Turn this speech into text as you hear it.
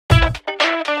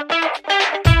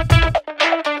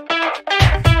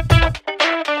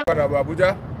ààbò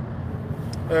Àbújá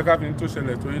ká fi tó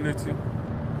ṣẹlẹ̀ tó yín létí.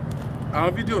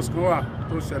 Àwọn fídíòs kan wà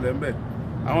tó ṣẹlẹ̀ ńbẹ̀,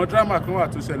 àwọn drama kan wà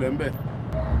tó ṣẹlẹ̀ ńbẹ̀.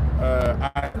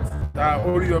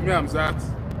 Oriyomi Hamzat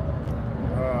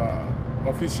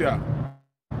official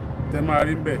tẹ́ máa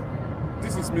rí ńbẹ̀.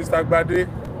 This is Mr. Gbade,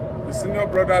 the senior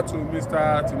brother to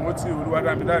Mr. Timothy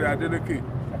Olúwadámiláre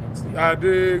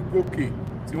Adégòkè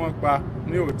tí wọ́n pa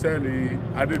ní hòtẹ́ẹ̀lì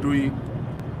Adedoyin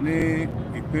ní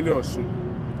ìpínlẹ̀ Ọ̀ṣun.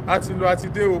 A ti lọ àti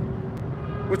dé o,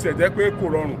 ó tiẹ̀ jẹ́ pé kò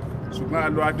rọrùn ṣùgbọ́n a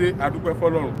lọ adé adúpẹ́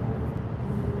fọ́lọ́run.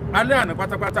 Alẹ́ àná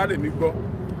pátápátá lèmi gbọ́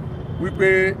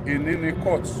wípé èní ni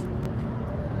court.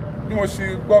 Bí mo ṣe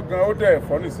gbọ́ gan ó dẹ̀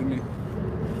fọ́nì sí mi.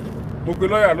 Mo gbé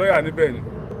lọ́yà níbẹ̀ ni.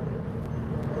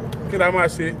 Kí la máa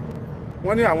ṣe?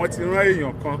 Wọ́n ní àwọn ti rán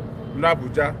èèyàn kan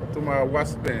l'Àbújá tó máa wá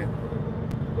síbẹ̀ yẹn.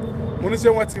 Mo ní ṣé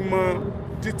wọ́n ti mọ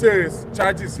details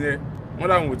charges yẹn, wọ́n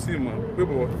láwọn ò tí ì mọ̀ pé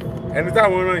bọ̀ ẹni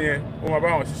táwọn rán yẹn ó máa bá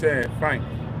wọn ṣiṣẹ́ yẹn fine.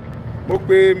 Mo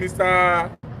pe Mr.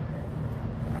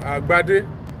 Gbade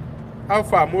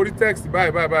alpha mo rí text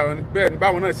báyìí bẹ́ẹ̀ ni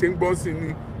báwọn náà ṣe ń gbọ́ sí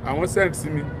ni àwọn send sí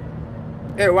mi.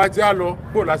 Ẹ wá já lọ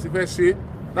bó la ṣe fẹ́ ṣe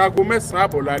láago 9:00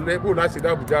 àbọ̀ lálẹ́ bó la ṣe dé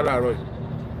Àbújá láàárọ̀ yìí.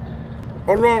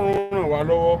 Ọlọ́run ràn wá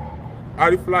lọ́wọ́, a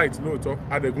rí flight lóòótọ́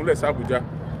adẹ̀gúnlẹ̀ sí Àbújá.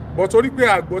 Bọ̀ torí pé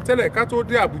àgbọ̀ tẹ́lẹ̀ ká tó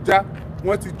dé Àbújá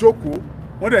wọ́n ti jókòó,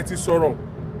 wọ́n dẹ̀ ti sọ̀rọ̀,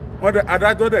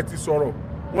 adájọ́ dẹ̀ ti sọ̀rọ̀,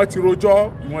 wọ́n ti rojọ́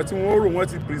ìwọ̀n tí wọ́n rò, wọ́n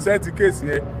ti present case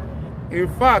yẹn. In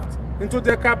fact ní tó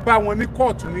jẹ́ ká bá wọn ní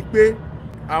kóòtù ni pé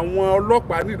àwọn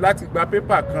ọlọ́pàá ní láti gba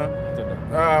pépà kan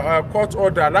court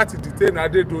order láti detain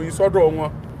Adedoyin sọ́dọ̀ wọn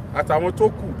àtàwọn tó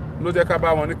kù ló jẹ́ ká bá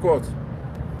wọn ní court.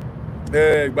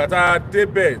 Ìgbà tá a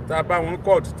débẹ̀ tá a bá wọn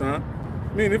court tán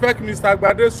mi ní fẹ́ kí Mr.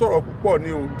 Gbade sọ̀rọ̀ púpọ̀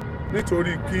ni o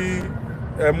nítorí kí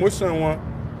emotion wọn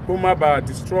kó má bàa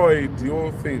destroy the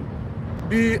whole thing.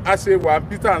 Bí a ṣe wà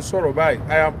Peter ń sọ̀rọ̀ báyìí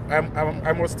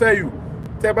I must tell you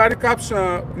tẹ́ bá rí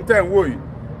caption ntẹ̀ ń wò yìí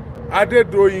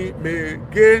Adedoyin may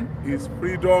gain his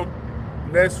freedom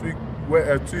next week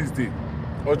Tuesday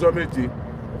ọjọ́ méje.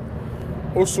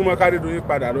 Ó súnmọ́ k'Adedoyin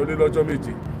padà lọlé lọ́jọ́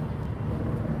méje.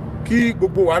 Kí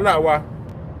gbogbo wàhálà wa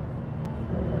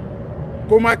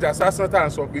kó má jà sásán tá à ń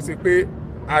sọ kì í ṣe pé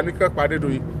a ní kán pa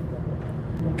Adedoyin.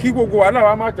 Kí gbogbo wàhálà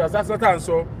wa má jà sásán tá à ń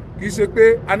sọ kì í ṣe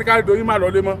pé a ní k'Adedoyin má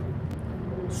lọlé mọ́.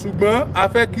 Ṣùgbọ́n a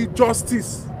fẹ́ kí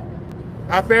justice,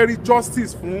 a fẹ́ rí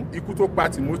justice fún ikú tó pa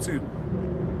Timothy.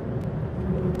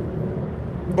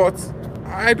 But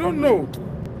I don't know,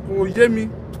 kò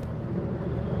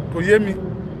yé mi.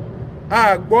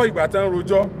 A gbọ́ ìgbà tán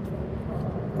rojọ́,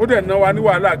 ó dẹ̀ ná wa ní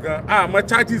wàhálà gan, a mọ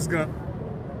charges gan.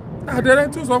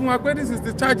 Àdẹ̀rẹ́ tún sọ fún wa pé this is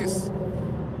the charges.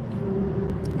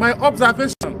 My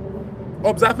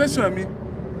observation mi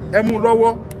ẹ mú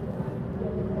lọ́wọ́.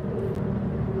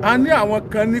 A ní àwọn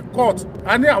kan ní court,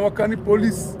 a ní àwọn kan ní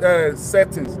police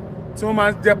settings tí wọ́n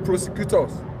máa ń jẹ́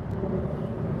prosecutors.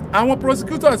 Àwọn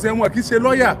prosecutors yẹn wọn kì í ṣe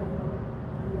lawyer.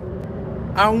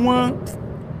 Àwọn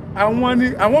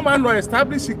máa ń lọ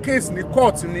establish case ní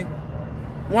court ni.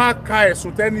 Wọ́n á ka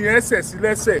ẹ̀sùn tẹ́ni ẹsẹ̀ sí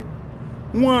lẹ́sẹ̀.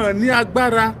 Wọ́n ní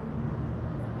agbára.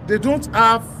 They don't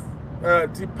have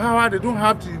the power, they don't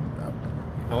have the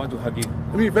I want to argue.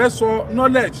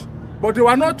 Knowledge. But they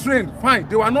were not trained. Fine.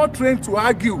 They were not trained to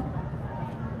argue.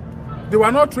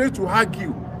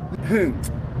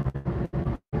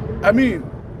 I mean,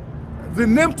 the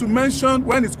name to mention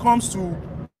when it comes to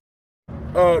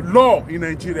law in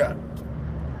Nigeria.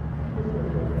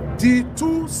 The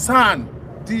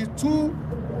two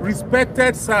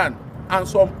respected SAN and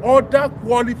some other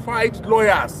qualified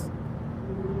lawyers,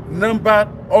 numbered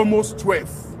almost 12,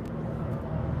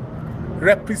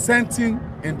 representing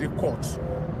in the court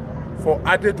for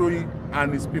Adedoyin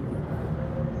and his people.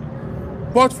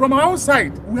 But from our own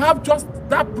side, we have just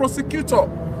that prosecutor.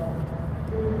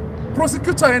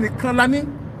 Prosecutor in Kanlani.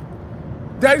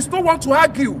 There is no one to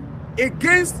argue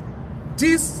against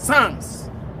these SANs,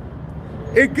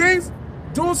 against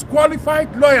those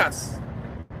qualified lawyers.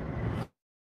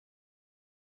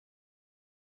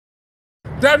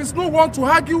 There is no one to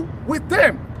argue with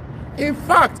them. In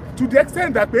fact, to the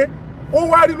extent that ó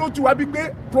wá rí lójú wa bí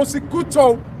pé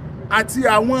prosecutor àti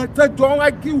àwọn tẹ́jọ́ ń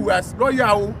argue as lawyer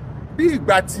o bí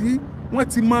ìgbà tí wọ́n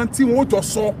ti mọ tí wọ́n jọ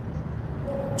sọ.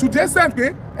 To the extent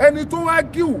pé ẹni tó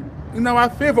argue in our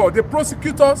favour, the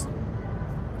prosecutors,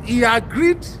 he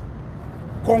agreed,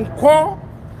 concur,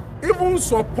 even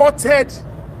supported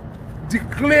the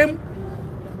claim,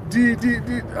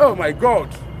 oh my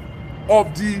God, of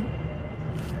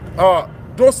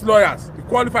those lawyers, the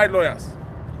qualified lawyers.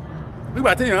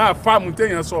 Nígbà téèyàn á fáàmù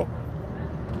téèyàn sọ.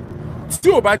 Tí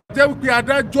ò bá jẹ́ wípé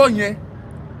adájọ́ yẹn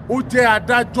ó jẹ́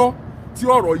adájọ́ tí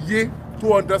ọ̀rọ̀ yé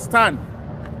to understand,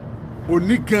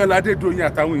 òní gan l'Adédoyin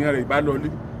àtàwọn èèyàn rẹ̀ ìbá lọlé.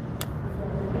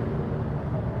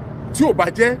 tí ò bá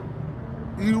jẹ́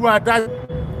irú adájọ́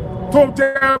tó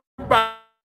jẹ́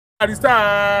barrister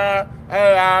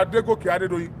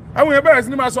Adedoyin àwọn èèyàn bẹ̀rẹ̀ sí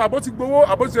ní máa sọ àbó ti gbowó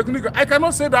àbó ti ṣe kíní kan. I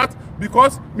cannot say that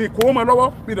because mi kò mọ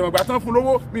lọ́wọ́ mi dẹ̀ mọ̀ gbà tán fún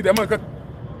lówó mi dẹ̀ mọ̀ nǹkan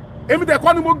èmi dẹ̀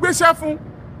kọ́ ni mo gbéṣẹ́ fún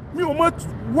mi ò mọ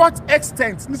what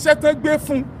extent níṣẹ́ tán gbé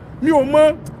fún mi ò mọ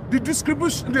the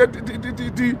distribution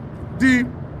the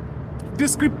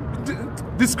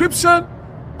description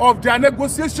of their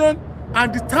negotiation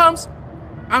and the terms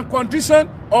and condition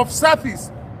of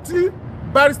service tí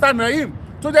barrister Naim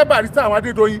tó jẹ́ barrister àwọn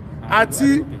Adedoyin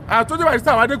àti tó jẹ́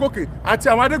barrister àwọn Adégòkè àti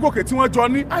àwọn Adégòkè tí wọ́n jọ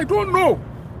ní I don't know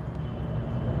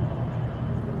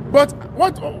but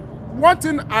one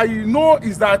thing I know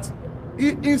is that he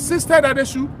insisted that they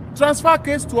should transfer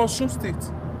case to Osun State.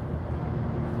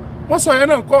 Wọ́n sọ yẹn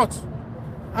náà court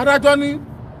adájọ́ ní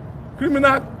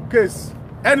criminal case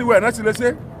anywhere náà ti lè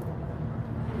ṣe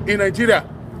in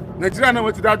Nigeria náà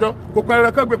wọ́n ti dájọ́ kò pẹ́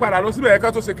ẹ̀rọ kan gbé padà lọ síbẹ̀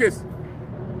ẹ̀ka tó ṣe case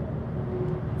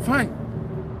fine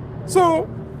so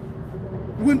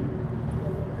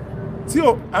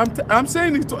I'm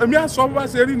saying it èmi àsọ bá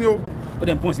ṣe rí ni o. Ó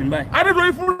dẹ̀ ń pọ̀ sí báyìí.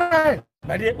 Adédoyin fúnra ẹ̀.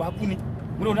 Gbade wàá kú ni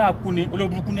olóòrùn náà kú ni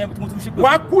olóòrùn ní ẹbí tí mo tún ṣe pé.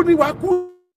 wàá kú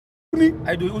ni.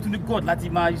 Adedoyin ó tún ní God láti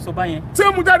máa sọ báyẹn. tí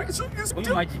ó mú jáde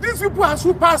these people are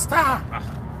superstar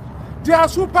they are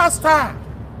superstar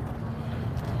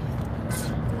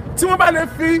tí wọ́n bá lè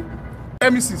fi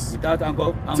emissions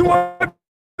tí wọ́n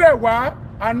dẹ̀ wá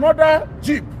another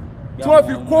jeep tí wọ́n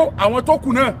fi kó àwọn tó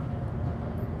kù náà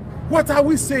what are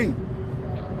we saying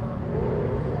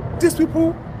these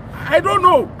people I don't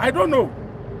know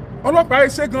ọlọ́pàá ẹ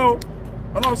ṣé gan o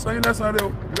ọlọ́run sọ yín lẹ́san rẹ o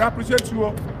we appreciate you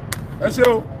o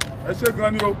ẹ ṣé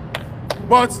gan ni o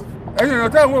but ẹ̀yin èèyàn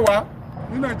tẹ́ ń wò wá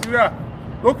ní Nàìjíríà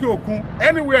lókè òkun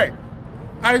anywhere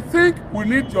I think we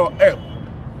need your help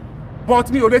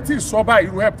but mi ò lè tí ì sọ báyìí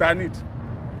irú help ta need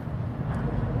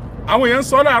àwọn èèyàn ń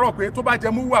sọ láàárọ̀ pé tó bá jẹ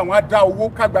mú àwọn á dá owó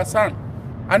ká gba SAN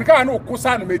àní káwọn náà kó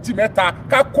SAN méjì mẹ́ta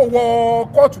ká kó wọ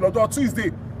kóòtù lọ́jọ́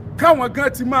Tuesday káwọn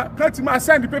gan ti máa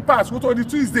send papers kó tó di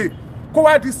Tuesday kó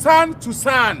wá di SAN to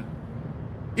SAN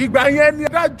ìgbà yẹn ni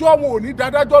adájọ́ wọn ò ní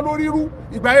dádájọ́ lórí irú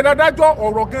ìgbà yẹn dádájọ́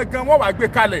ọ̀rọ̀ gangan wọ́n wá gbé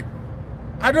kalẹ̀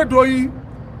Adédoyin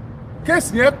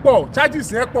kéèsì yẹn pọ̀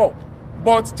charges yẹn pọ̀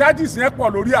but charges yẹn pọ̀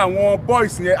lórí àwọn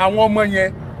boys yẹn àwọn ọmọ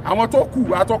yẹn àwọn tó kù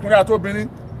àtọkùnrin àtobìnrin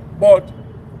but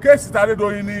kéèsì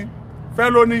Adédoyin ni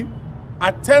felony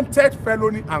attempted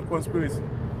felony and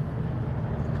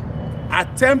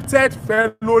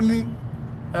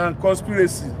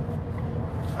conspiracy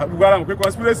àgbègbè ara mọ̀ pé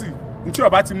conspiracy ntí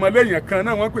ọba ti mọ lẹ́yìn kan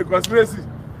náà wọ́n pè conspiracy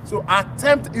so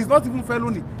attempt is not even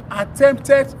felony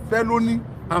attempted felony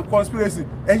and conspiracy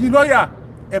ẹ̀yin lọ́ọ̀yà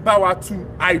ẹ bá wa tú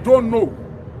I don't know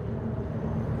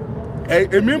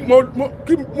èmi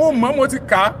mo ti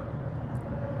kà á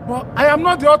but I am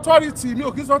not the authority mi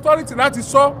ò kí n sọ authority láti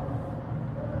sọ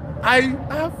I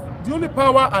have the only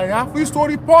power I have is to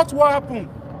report what happened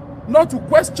not to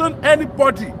question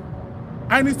anybody.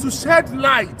 I need to shed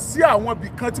light sí àwọn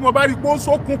ibìkan tí mo bá rí pé ó ń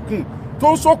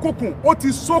ṣókùnkùn ó ti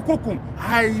ṣókùnkùn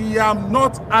I am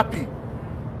not happy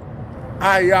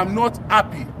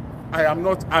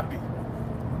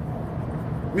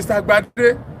Mr.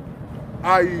 Gbade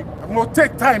mo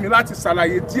take time láti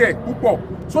ṣàlàyé díẹ̀ púpọ̀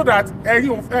so that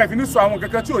ẹ̀yin ẹ fi ní sọ àwọn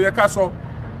kankan tí ò yẹ ká sọ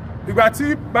ìgbà tí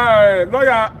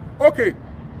lọ́ọ̀yà okay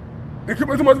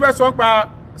ìkíni tí mo ti fẹ́ sọ pa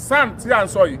SAN tí à ń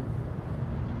sọ yìí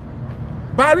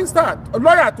barrister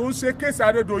lọ́yà tó ń ṣe kéèsì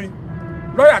Adédoyin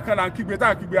lọ́yà kan là ń kígbe tá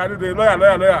à ń kígbe Adédoyin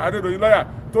lọ́yà Adédoyin lọ́yà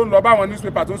tó ń lọ bá wọn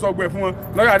newspaper tó ń sọ gbé fún wọn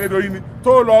lọ́yà Adédoyin ni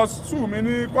tó lọ sùn mí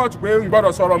ní kóòtù pé n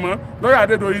gbọ́dọ̀ sọ̀rọ̀ mọ́ lọ́yà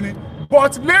Adédoyin ni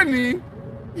but lẹ́ni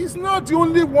is not the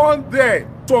only one there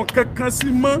tó kankan sí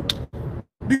mọ́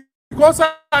because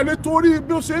àlẹ́ torí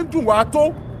bí ó ṣe ń dùn wá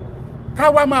tó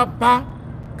káwa máa ba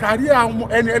kárí àwọn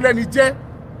ẹni ẹlẹ́ni jẹ́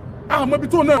àwọn ọmọ ibi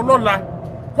tó náà lọ́la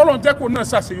kọ́lọ́n jẹ́ kó náà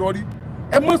ṣàṣeyọrí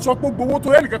ẹ mọ̀ sọ pé gbowó tó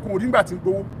ẹnìkan kò rí nígbà tí ń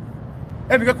gbowó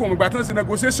ẹnìkan kò mọ̀ ìgbà tí wọ́n ṣe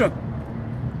negotiation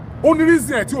ó ní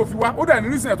reason ẹ̀ tí ò fi wá ó dà ní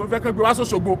reason ẹ̀ tó fẹ́ kán gbé wá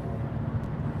s'Óṣogbo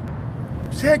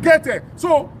ṣe gẹ́tẹ̀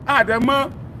so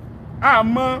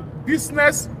àmọ́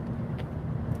business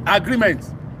agreement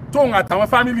tóun àtàwọn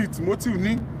family Timothy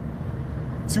ní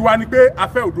tiwa ni pé a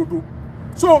fẹ́ òdodo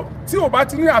so tí ò bá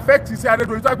ti ní affect iṣẹ́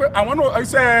Adédoyin tó pé àwọn náà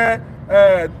iṣẹ́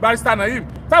barrister Naim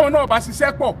táwọn náà bá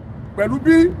ṣiṣẹ́ pọ̀ pẹ̀lú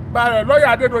bí lọ́ọ̀yà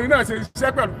Adédoyin náà ṣe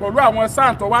ṣiṣẹ́ pẹ̀lú àwọn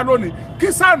SAN tó wá lónìí kí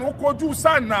SAN ó kojú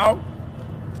SAN náà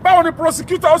báwo ni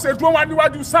prosecutor ó ṣe dúró wá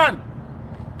níwájú SAN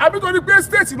àbí tó ní pé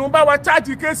state ló ń bá wa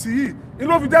charge kéèsì yìí ni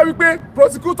ló fi jẹ́ wípé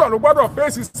prosecutor ló gbọ́dọ̀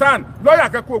face SAN lọ́ọ̀yà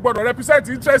kẹ́kọ̀ọ́ gbọ́dọ̀ represent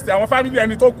interest àwọn family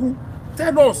ẹni tó kú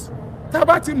tell us tá a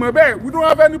bá ti mọ̀ bẹ́ẹ̀ we don't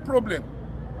have any problem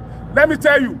let me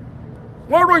tell you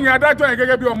wọ́n ròyìn adájọ́ yẹn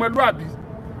gẹ́gẹ́ bí ọmọlúàbí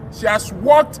She has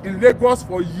worked in Lagos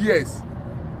for years.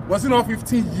 Was it not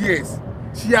 15 years?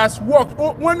 She has worked.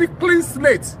 Only clean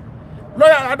slate.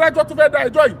 Lawyer adájọ́ tó fẹ́ dá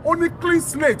ẹjọ́ yìí. Only clean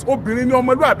slate. Obìnrin ni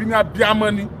ọmọlúwàbí ni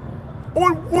abiyamọ ni.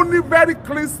 Only very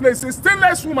clean slate. She's a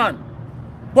stainless woman.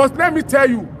 But let me tell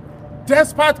you,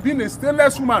 despite being a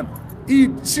stainless woman,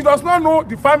 she does not know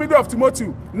the family of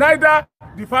Timothy, neither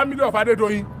the family of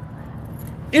Adedoyin.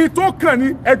 Ìtò kàn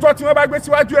ní ẹjọ́ tí wọ́n bá gbé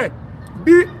síwájú ẹ̀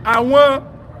bí àwọn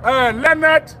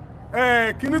Leonard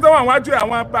kìíní tó wà wájú ẹ̀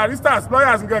àwọn baristas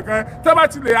lawyers nǹkan tó bá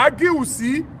ti lè argue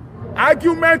sí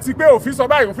argument pé òfin sọ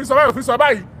báyìí òfin sọ báyìí òfin sọ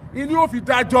báyìí ìní ò fi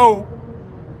dájọ́ o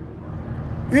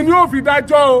ìní ò fi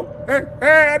dájọ́ o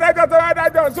ẹ̀ẹ́dájọ́ tó wá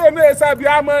dájọ́ sí òní ẹ̀sàbí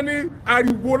àmọ́ ní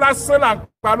ariwo lásán là ń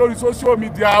pa lórí social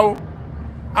media o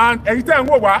and ẹ̀yin tẹ́ ń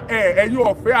wò wá ẹ̀yin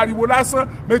ọ̀fẹ́ ariwo lásán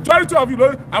majority of you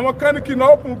lórí àwọn kan ní kí n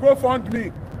open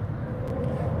GoFundMe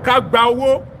ká gba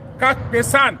owó ká pe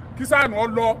SAN kí SAN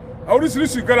wọn lọ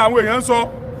oríṣiríṣi nǹkan làwọn èèyàn ń sọ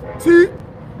tí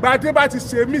Gbadé bá ti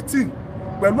ṣe meeting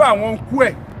pẹ̀lú àwọn nkú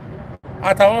ẹ̀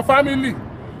àtàwọn family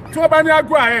tí wọ́n bá ní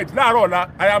go ahead láàárọ̀ ọ̀la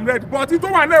I am ready but tí tó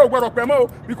wà náà ò gbọ́dọ̀ pẹ̀ mọ́ o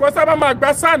because sábà máa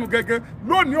gba SAN gẹ́gẹ́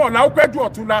lónìí ọ̀la ó pẹ́ ju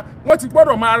ọ̀túnla wọ́n ti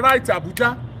gbọ́dọ̀ máa right Abuja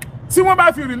tí wọ́n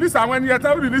bá fi release àwọn ẹni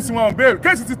ẹ̀tàn release wọn on bail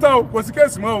kéèsì ti tán o kò sí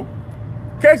kéèsì mọ́ o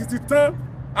kéèsì ti tán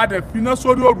adẹ̀finá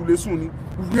sórí òrùlé sùn ni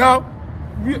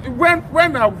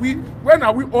when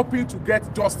are we hoping to get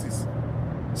justice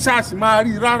ṣáàṣì máa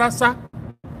rí rárá sá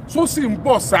tó sì ń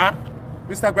bọ̀ sá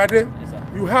Mr. Gbade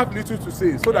you have little to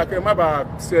say so that kẹ́ má bàa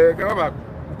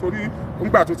torí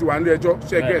ńgbà tó ti wà nílé ẹjọ́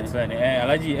ṣe get. bẹ́ẹ̀ni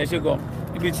Alhaji ẹ ṣe gan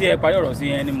ibi tí ẹ parí ọ̀rọ̀ sí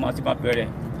ẹni mo ti máa bẹ̀rẹ̀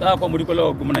láàkọ́ mo dúpẹ́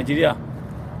lọ́wọ́ gbọmọ Nàìjíríà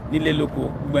nílé lóko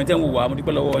gbogbo ẹ̀ tẹ́ ń wò wá mo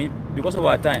dúpẹ́ lọ́wọ́ yín because of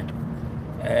our time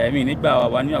mi nígbà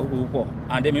wà ní àkókò púpọ̀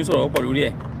and mi ń sọ̀rọ̀ pọ̀ lórí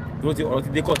ẹ̀ ọ̀rọ̀ ti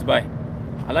dé court báyìí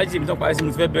Alhaji mi tán parí sí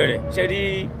mo ti fẹ́ bẹ̀rẹ̀ ṣe rí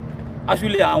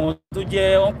actually àwọn tó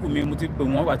jẹ́ ọ̀nkù mi mo ti pè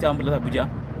wọ́n wà tí a ń bọ̀ láti Abuja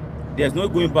there is no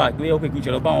going back pé ọkọ̀ ìgbìmọ̀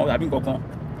ìṣẹ̀lẹ̀ bá wọn àbí nǹkan kan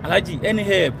Alhaji any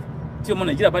help tí ọmọ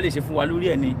Nàìjíríà bá lè ṣe fún wa lórí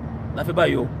ẹ̀ ni láfẹ́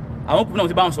báyọ̀ àwọn kùnú náà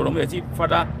ti bá wọn sọ̀rọ̀ mo yẹ tí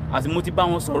fada àti mo ti bá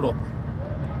wọn sọ̀rọ̀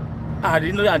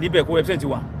àdínibẹ̀ kó website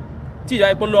wa tí ìyá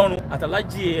ẹ̀kọ́ lọ́rùn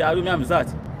àtàlájì Aromi Hamzat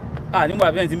nígbà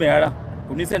abẹ́rẹ́ ti mẹ́rin rárá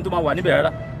kò ní sẹ́ni tó máa wà níbẹ̀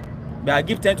rárá but I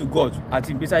give thanks to God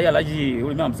àti ìgbésí ayé Alájì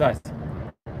Aromi Hamzat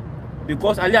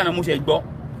because alẹ́ àná mo ṣe gbọ́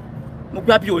mo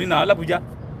gbá bí orin náà l'Abuja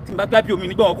tí n bá gbá bí omi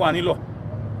nígbà wọn kan àní lọ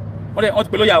wọ́n ti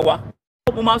pè lọ́ọ̀yà wa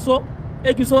mo máa sọ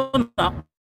kí n sọ náà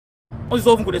wọ́n ti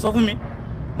sọ fún kò dé sọ fún mi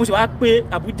mo ṣe wá pé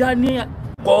Abuja ní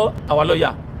kọ́ àwa lọ́ọ̀yà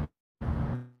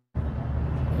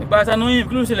ìgbà sanu yìí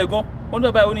kí ló ń ṣẹlẹ̀ gan wọ́n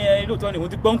dọ̀ báyìí ó ní ilé òtọ́ ni wọ́n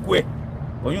ti gbọ́ǹkù ẹ̀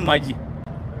oyún máa jì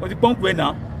wọ́n ti gbọ́ǹkù ẹ̀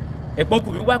náà ẹ̀gbọ́ǹkù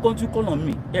mi wá kọ́ńtù kọ́nà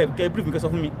mi kẹ́ bírífù mi kẹ́ sọ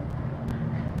fún mi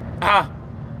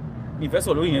ìfẹ́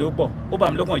sọ̀rọ̀ lórí yẹn ló pọ̀ ó bà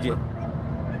mí lọ́kàn jẹ́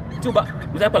tí ó bá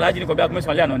mo sáré pàlà Alájì ní kan bí aago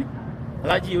mẹ́sàn-án alẹ́ àná ni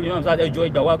Alájì Aromi Hamzat ẹjọ́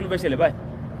ìgbà wa kí ló fẹ́ ṣẹlẹ̀ báyìí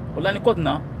ọ̀la ní kóòtù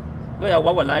náà lọ́ọ̀yà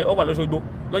wa wà láyé ọ̀wà lọ́sọ̀gbó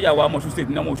lọ́ọ̀yà wa ọmọ Ọ̀ṣun state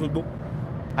ní ọmọ Òṣogbo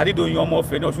Adédoyin ọmọ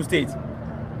Ọ̀fẹ́ ní Ọ̀ṣun state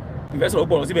ìfẹ́ sọ̀rọ̀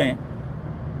pọ̀ lọ síbẹ̀ yẹn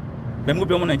bẹ́ẹ̀ mo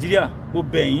bẹ̀ ọmọ Nàìjíríà mo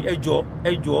bẹ̀ yín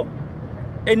ẹjọ́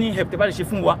any help tẹ́ bá lè ṣe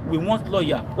fún wa we want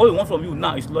lawyer what we want from you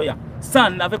now is lawyer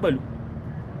SAN na fẹ́ pẹ̀lú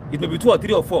it may be 2 or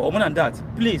 3 or 4 or more than that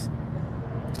please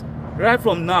right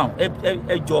from now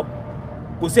ẹjọ́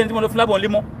kò sí ẹni tí wọ́n lọ fún lábọ̀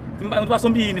ńlẹ́ mọ́ tí wọ́n bá sọ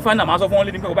bí ní fáńdà máa sọ fún wọn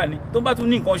lé ní pẹ́ẹ́kọ̀ báyìí tó bá tún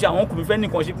ní nǹkan ṣe àwọn kùnmí fẹ́ ní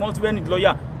nǹkan ṣe wọ́n ti fẹ́ ní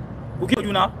lawyer kò kí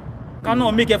ojú náà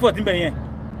kánà make effort níbẹ̀ yẹn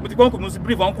mo ti pọ́nkù mo ti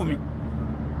brief wọn kùnmí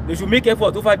they should make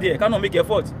effort over there kánà make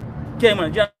effort kí ẹ̀ mọ̀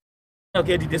Nàìjíríà náà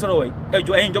kí ẹ dìde sọ̀rọ̀ wọ̀nyí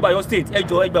ẹjọ́ ẹ̀yin ìjọba Ọ̀yọ́ state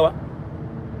ẹjọ́ ẹgbà wa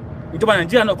ìjọba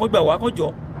Nàìjíríà náà kọ́ gbà wá kọ́ jọ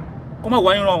kọ́ máa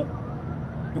wá yín rọrùn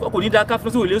kò ní dá ká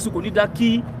fúnṣẹ́ òlé sùn kò ní dá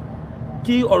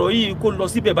kí ọ̀rọ̀ yìí kó lọ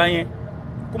síbẹ̀ báyẹn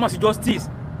kó má sí justice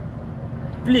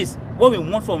please what we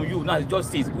want from you now is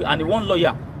justice and one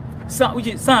lawyer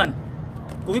SAN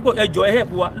kò kíkọ ẹjọ́ ẹ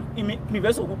help wa mi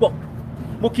fẹ́ sọ púpọ̀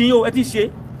mo kí yín o ẹ ti ṣe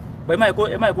pẹ̀ ẹ má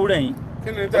ẹ̀kọ́ rẹ̀ yín kí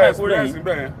ni tẹ́ experience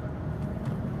bẹ́ẹ̀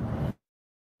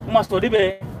mo máa sọ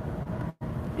débẹ̀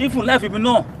ifun life mi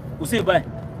náà kò sí ìbáyìí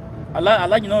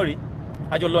Alájì náà rí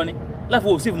àjọ lọ ni life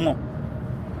ò sí mọ́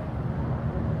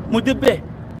mo débẹ̀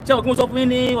ṣé àwọn kí mo sọ fún yín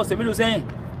ní ọ̀sẹ̀ mélòó sẹ́yìn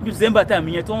bí December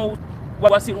time yẹn tó ń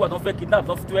wá sí ìrúwà tó ń fẹ́ kidnap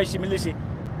tó ń fi ṣe mí léṣe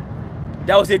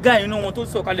there was a guy inú wọn tó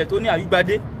sọ̀kalẹ̀ tó ní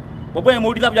Gbade bọ̀bọ́ yẹn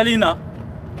mo rí l'Abuja lẹ́yìn náà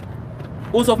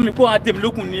ó sọ fún mi pé òun á dé mi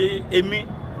lókun ní èmi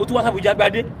ó tún wá s'Abuja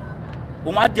Gbade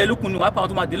òun á dé lókun ní wàá pa àwọn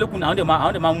tó máa dé lókun ní àwọn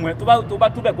dẹ̀ máa mú ẹ tó bá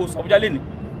tó bẹ̀ kó sọ Abuja lẹ́ni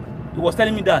he was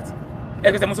telling me that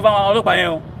ẹ̀kẹ́sẹ̀ mo sọ fún àwọn ọlọ́pàá yẹn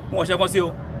o wọn ò ṣe kan sí o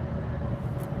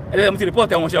ẹ̀kẹ́sẹ̀ mo ti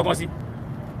report ẹ̀ wọn ò ṣe kan sí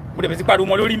mo dẹ̀ bẹ̀ sí pariwo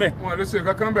mọ́ lórí mẹ́ wọn lè ṣe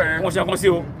kankan bẹ̀ yẹn wọn ò ṣe kan sí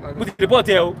o mo ti report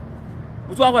ẹ̀ o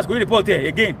mo tún wá pàṣẹ kò report ẹ̀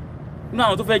again nínú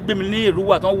àwọn tó fẹ́ gbé mi ní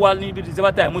Èrúwà tó ń wá ní ibi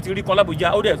December time mo ti rí kan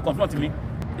l'Abuja ó dẹ̀ confront mi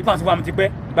nípa àti wá mi ti pẹ́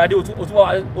Gbade ó tún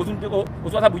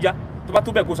wá s'Abuja tó bá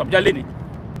tó bẹ̀ kó s'Abuja lẹ́ni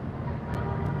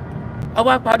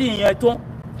àwa parí ìyẹn tó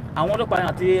àwọn ọlọ́pàá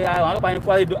àti àwọn ọlọ́pàá yẹn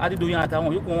kó Adédoyin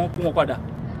àtàwọn yòókù wọn kú wọn padà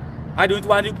Adédoyin tí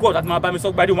wàá ní god àti máa bá mi sọ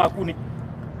Gbade ó máa kú ni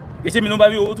èsì mi ló bá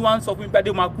mi ó tún wá ń sọ fún mi Gbade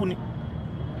ó máa kú ni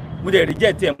mo dẹ̀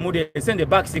reject ẹ̀ mo dẹ̀ send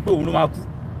back sí pé òun ló máa kú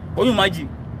oyún máa jì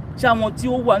ṣé àwọn tí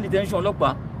ó wà ní detention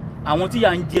ọlọ́pàá àwọn tí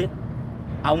yà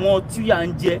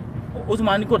ń jẹ ó tún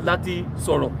máa ní god láti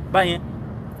sọ̀rọ̀ báyẹn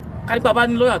kárípà bá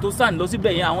ní lọ́yà tó sàn lọ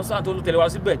síbẹ̀ yẹn àwọn sàn tó tẹ̀lé wa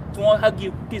síbẹ̀ tí wọ́n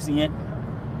hági kéèsì yẹn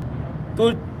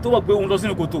tó wọ̀ pé òun lọ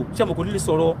sínú kòtò ṣé mo kò ní lè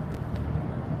sọ̀rọ̀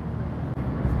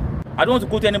I don't want to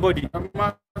quote anybody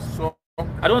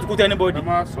I don't want to quote anybody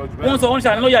wọ́n sọ wọ́n ṣe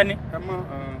àná lọ́yà ni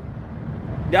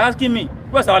they are asking me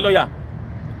where's our lawyer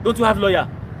don't you have lawyer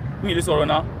mi lè sọ̀rọ̀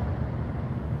náà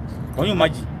oyún máa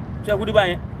jì ṣé ẹkú dúpẹ́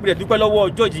yẹn mo lè dúpẹ́ lọ́wọ́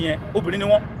jọ́ọ̀jì yẹn obìnrin ni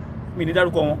wọ́n mi ní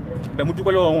dárúkọ wọn bẹ̀ mo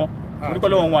dúpẹ́ lọ́wọ́ wọn mo dúpẹ́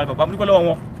lọ́wọ́ wọn bàbá mo dúpẹ́ lọ́wọ́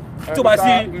wọn tí o bá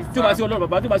sí Ọlọ́run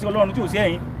bàbá tí o bá sí Ọlọ́run tí o sí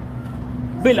ẹ̀yin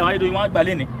bẹ́ẹ̀ làwọn Adédoyin wọn gbà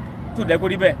lẹ́ni tí o dẹ́kun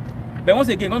rí bẹ́ẹ̀ bẹ́ẹ̀ wọ́n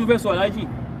sì gé nǹkan tó fẹ́ sọ aláàjì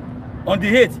on the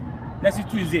 8th next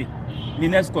Tuesday ní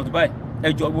next court báyìí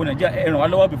ẹjọ́ gbogbo Nàìjíríà ẹ ràn wá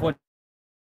lọ́wọ́ before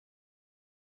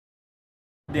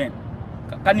then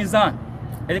kanizan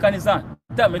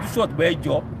tí a mẹ́tú short bẹ́ẹ̀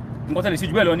ẹjọ́ nǹkan tẹ̀lé sí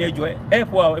jù bẹ́ẹ̀ lọ ní ẹjọ́ ẹ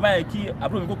fọ ẹ máa yẹ kí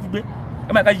àbúrò mi kó kú gbé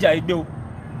ẹ máa ká jíjà ẹ gbé o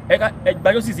ẹ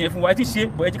gbàjọ́ sì sìn yẹn fún wa ẹ ti ṣe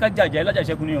bọ̀ ẹ ti ká jà ẹ lájà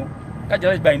ìṣẹ́gun ni o ká jà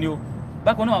lájà ìgbà yìí ni o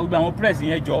bákan náà gbogbo àwọn press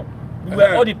yẹn jọ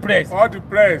all the press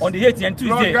on the 8th and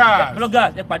Tuesday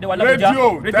bloggers ẹ pàdé wa l'Abuja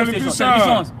radio stations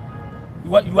televisions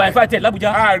you are invited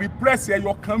l'Abuja. press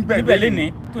ẹyọ kan bẹ́ẹ̀ níbẹ̀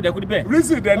lẹ́ni tó dẹ́kun níbẹ̀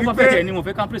reason dẹ̀ ni pé wọ́n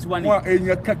fẹ́ campus wa ni. wọn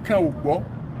èèyàn kankan ò gbọ́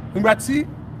nígbà tí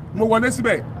mo wọlé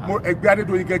síbẹ̀ ẹgbẹ́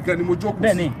Adédoyin gẹ́gẹ́ ni mo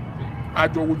jókòó sí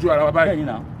àjọ ojú ara wa báyìí. bẹ́ẹ̀ni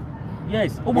na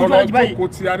yes ó bójú alájí báyìí mo lọ jókòó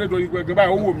ti Adédoyin gẹ́gẹ́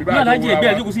báyìí ó wò mí báyìí. ní alájí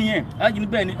ẹgbẹ́ ẹ̀dókòó sí yẹn alájí ní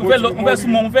bẹ́ẹ̀ ni mo fẹ́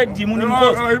súnmọ́ mo fẹ́ dì mú nínú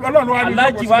kóòtù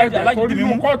alájí wa alájí dì mí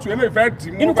mú inú kóòtù mo fẹ́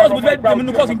dì mí nínú kóòtù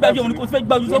gbájú mo fẹ́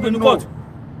gbájú sọ́kè nínú kóòtù.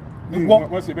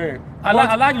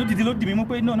 alájí ló dìde ló dì mí mú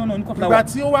pé no ní kóòtù làwọn. ìgbà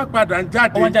tí ó wá padà ń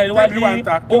jáde tẹ́lẹ̀ wá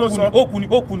ní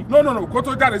okùn ni. no kó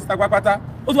tó jáde síta pápátá.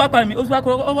 ó tún wá pa mi ó tún wá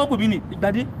kọ́ ọwọ́ pè mí ni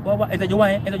Gbade ẹ̀tẹ̀jọ́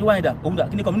wá yẹn dà òun dà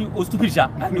kí ni kọ́ mi ní o stupid ṣá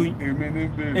Adédoyin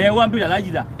wọ́n ń bèrè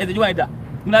alájí dà ẹ̀tẹ̀jọ́ wá yẹn dà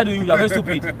ní Adédoyin you are very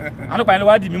stupid àwọn ọ̀pá yẹn ló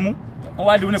wá dì mí mú wọ́n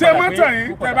wá di onípadà pé. ṣé mọ́tò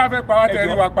yìí tẹ́ bá fẹ́ pa wá tẹ́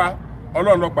rí wa pa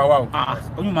Ọlọ́run ló pa wá o.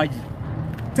 oyún máa jì.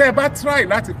 tẹ́ bá try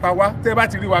láti pa wá tẹ́ bá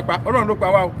ti rí wa pa Ọlọ́run ló pa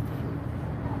wá o.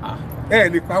 ẹ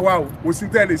lè pa wá o kò sí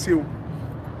tẹ́ lè ṣe o.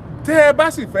 tẹ́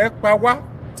bá sì fẹ́ pa wá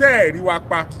tẹ́ rí wa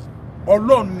pa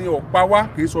Ọlọ́run ni ó pa wá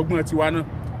kì í sọgbọ́n tiwa náà.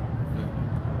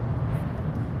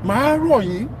 màá rọ̀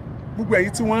yín gbogbo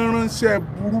ẹ̀yin tí wọ́n ránṣẹ́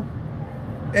burú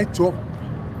ẹ jọ̀ọ́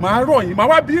màá rọ̀ yín màá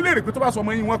wá bí léèrè pé tó bá sọ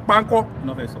ọmọ yín wọ́n pa ńkọ́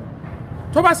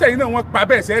tó bá sẹ́yìn náà wọ́n pa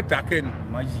bẹ́ẹ̀ sẹ́ dákẹ́ ni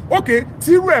ok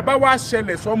tírú ẹ̀ bá wá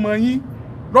ṣẹlẹ̀ sọmọ yín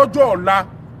lọ́jọ́ ọ̀la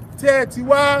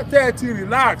tẹ́ ẹ ti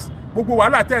relax gbogbo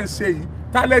wàhálà tẹ́ ń ṣe yìí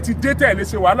tálẹ̀ ti dé tẹ́ ẹ lè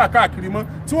ṣe wàhálà káàkiri mọ́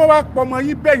tí wọ́n wá pọmọ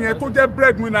yín bẹ́ẹ̀ yẹn tó jẹ́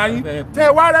breadwinner yín tẹ́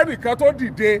ẹ wá rẹ́nìkan tó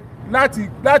dìde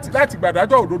láti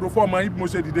gbàdájọ́ òdodo fún ọmọ yín bí mo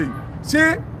ṣe dìde yìí ṣé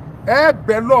ẹ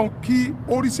bẹ̀ lọ́n kí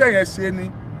oríṣẹ́ yẹn ṣe ni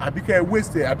àbí kẹ́ ẹ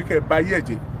waste ẹ̀ àbí kẹ́ ẹ bà ayé ẹ̀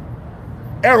jẹ́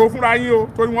ẹ rò fúnra yín o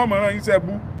torí wọ́n mọ̀ràn yín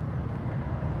sẹ́bú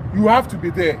you have to be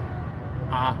there.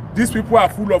 These people are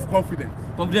full of confidence.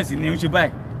 Confidence ni o ṣe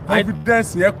báyìí.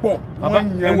 Confidence yẹn pọ̀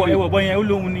wọ́n yan ni. ẹwọ bọ́ yẹn ó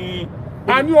lóhun ni.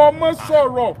 a ní ọmọ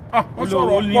sọ̀rọ̀ wọ́n sọ̀rọ̀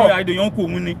pọ̀. ó ní Adédoyin kò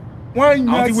òun ni.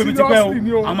 wọ́n yan seriously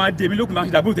ni o. àwọn máa dèmí lókun máa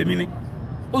ṣe dàbò tèmi ni.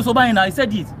 ó sọ báyìí na he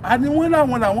said it. àní wọ́n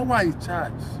làwọn wà in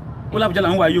charge. ó l'Abuja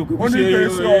làwọn wà yìí o. ó ní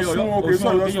kèsì Ọ̀ṣun kèsì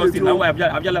Ọ̀yọ́ state o.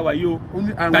 Abuja làwọn wà yìí o.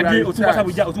 Gbade o tún wá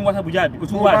Abuja o tún wá Abuja o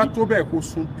tún wá. tó bá tó bẹ́ẹ̀ kó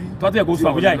sun bí. tó bá tó bẹ́ẹ̀ kó sun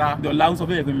Abuja dọ̀la ó sọ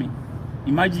fẹ́ẹ̀ fún mi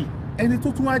imagine. ẹni tó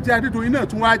tún wá jẹ́ Adédoyin náà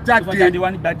tún wá jáde. tó jáde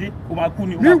wá ní Gbade ó máa kú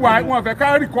ni. níwà wọn fẹ́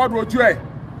ká rìkọ́dù ojú ẹ̀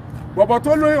bọ̀bọ̀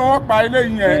tó lóyún wọn pa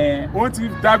eléyìí yẹn òun ti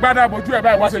dàgbádà bojú ẹ̀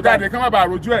báyìí wọ́n ṣe jáde kán má bàa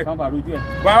rojú ẹ̀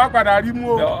bàbá padà rí mú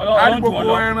o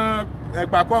àdìgbòkò ẹran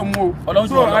ẹ̀gbà kọ́ mú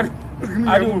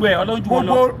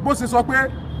o bó ṣe sọ pé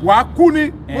wà á kú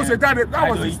ni bó ṣe jáde that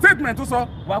was the statement tó sọ.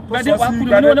 Gbade wà á kú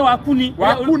ni oníwọ̀n wà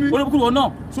á kú ni olókùnrin wọn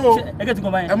náà. so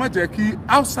ẹ má jẹ́ kí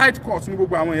outside court ní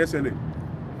gbogbo àwọn yẹn ṣẹlẹ̀.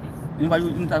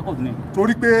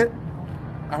 torí pé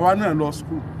àwa náà lọ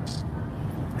school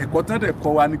ẹ̀kọ́ tán dẹ̀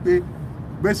kọ́ wa ni pé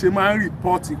bẹ́ẹ̀ ṣe máa ń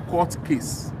report court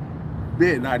case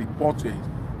bẹ́ẹ̀ la report ẹ̀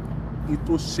ní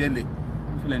tó ṣẹlẹ̀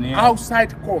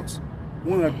outside court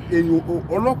wọn èèyàn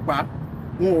ọlọ́pàá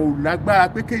wọn ò lágbára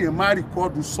pé kéèyàn má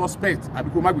record suspect àbí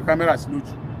kó má gbé kámẹ́rà sí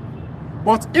lójú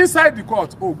but inside the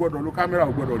court o gbọ́dọ̀ lo kámẹ́rà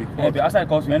o gbọ́dọ̀ record. outside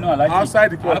court yẹn náà alájí outside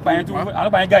the court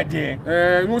alọ́pàá yẹn gàdí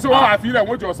ẹ. mo ṣe wọn wà fílẹ̀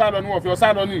wọ́n jọ ọ̀sá lọ ni wọ́n fi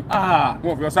ọ̀sá lọ ni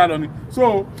wọ́n fi ọ̀sá lọ ni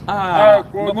so.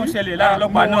 gbogbo ṣẹlẹ̀ lára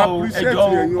ọlọ́pàá náà o ẹjọ́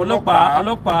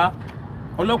ọlọ́pàá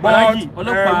alájí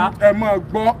ọlọ́pàá. ẹ máa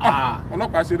gbọ́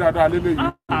ọlọ́pàá ṣe dáadáa lélẹ́yìí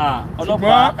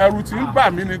ṣùgbọ́n ẹ̀rù tí ń bà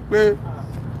mí ni pé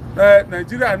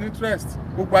Nàìjíríà ní interest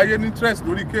gbogbo ayé ní interest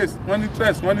lórí case wọ́n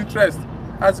ní interest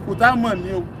àsìkò tá a mọ̀ ní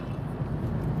o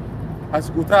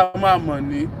àsìkò tá a máa mọ̀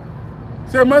ní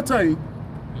ṣé mọ́tàn yìí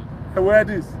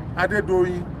ẹ̀wẹ́dìs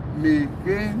Adedoyin may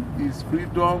gain his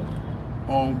freedom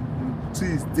on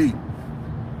Tuesday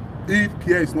if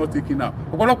care is not taken out.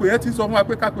 Ọ̀pọ̀lọpọ̀ yẹn ti sọ fún wa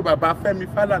pé ká pe bàbá Fẹ́mi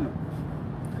Fálànà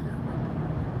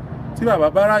tí bàbá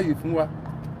bá ráàyè fún wa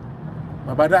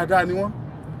bàbá dáadáa ni wọ́n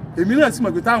èmi náà sì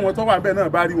mọ̀ pé táwọn tó wà bẹ́ẹ̀ náà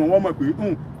bá rí wọn wọ́n mọ̀ pé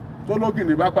tó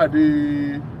lógìnì bá pàdé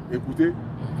èkúté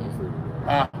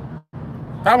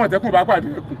táwọn tẹkùn bá pàdé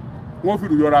ẹkùn wọ́n fi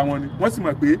rùyọra wọn ni wọ́n sì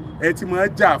mọ̀ pé ẹ ti máa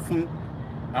jà fún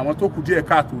àwọn tó kù díẹ̀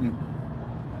káàtó ni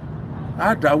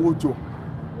á dáwó jọ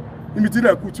níbi tí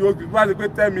ilẹ̀kùn tí ó wá sí pé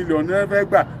 10 million ní ẹ fẹ́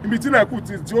gbà níbi tí ilẹ̀kùn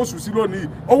tí ó sùn sí lónìí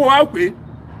owó wa pé